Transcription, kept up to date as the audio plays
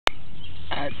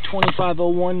at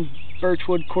 2501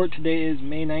 Birchwood Court. Today is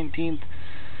May 19th.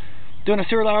 Doing a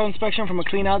sewer lateral inspection from a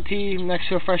clean out tee next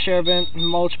to a fresh air vent and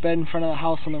mulch bed in front of the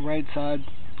house on the right side.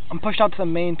 I'm pushed out to the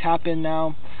main tap in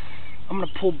now. I'm going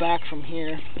to pull back from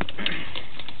here.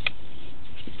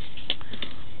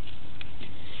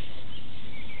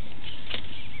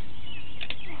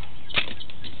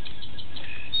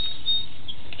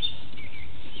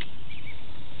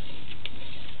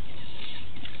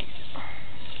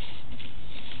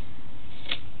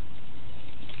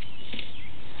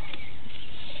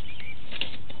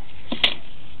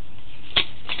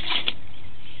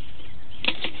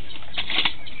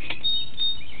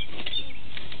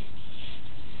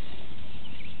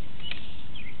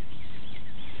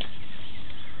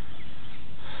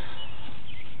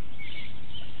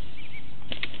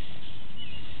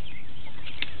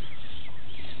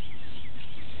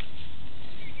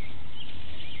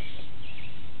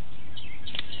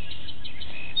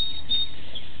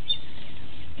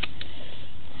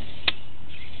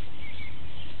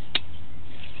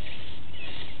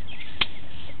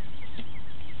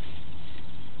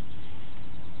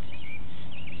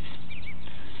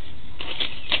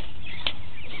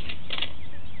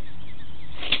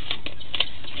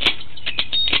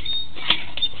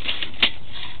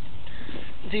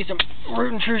 See some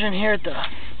root intrusion here at the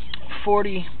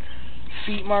 40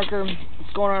 feet marker.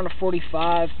 It's going around to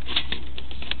 45.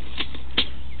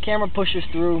 Camera pushes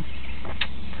through.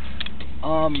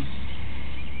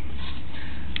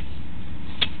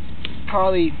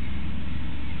 Probably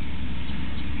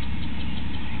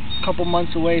a couple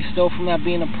months away still from that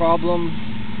being a problem.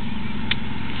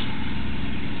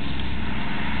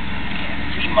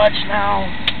 Can't see much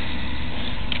now.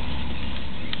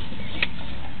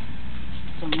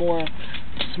 Some more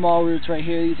small roots right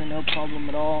here. These are no problem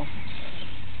at all.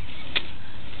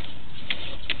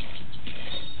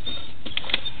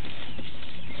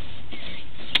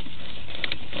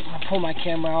 I'll pull my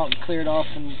camera out and clear it off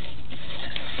and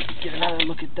get another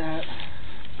look at that.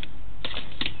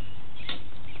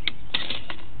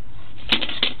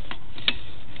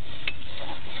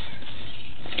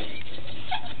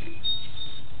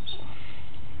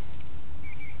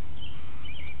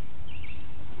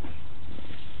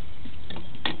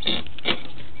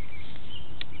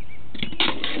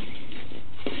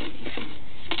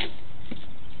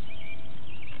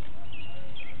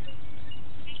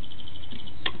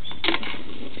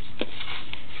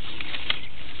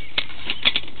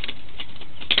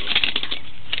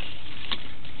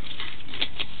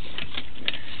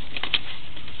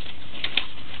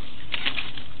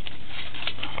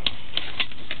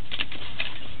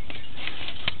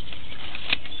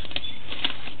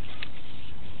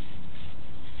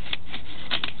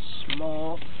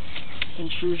 Small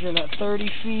intrusion at 30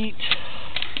 feet.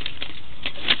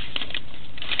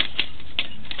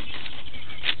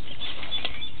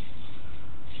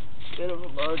 Bit of a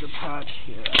larger patch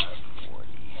here at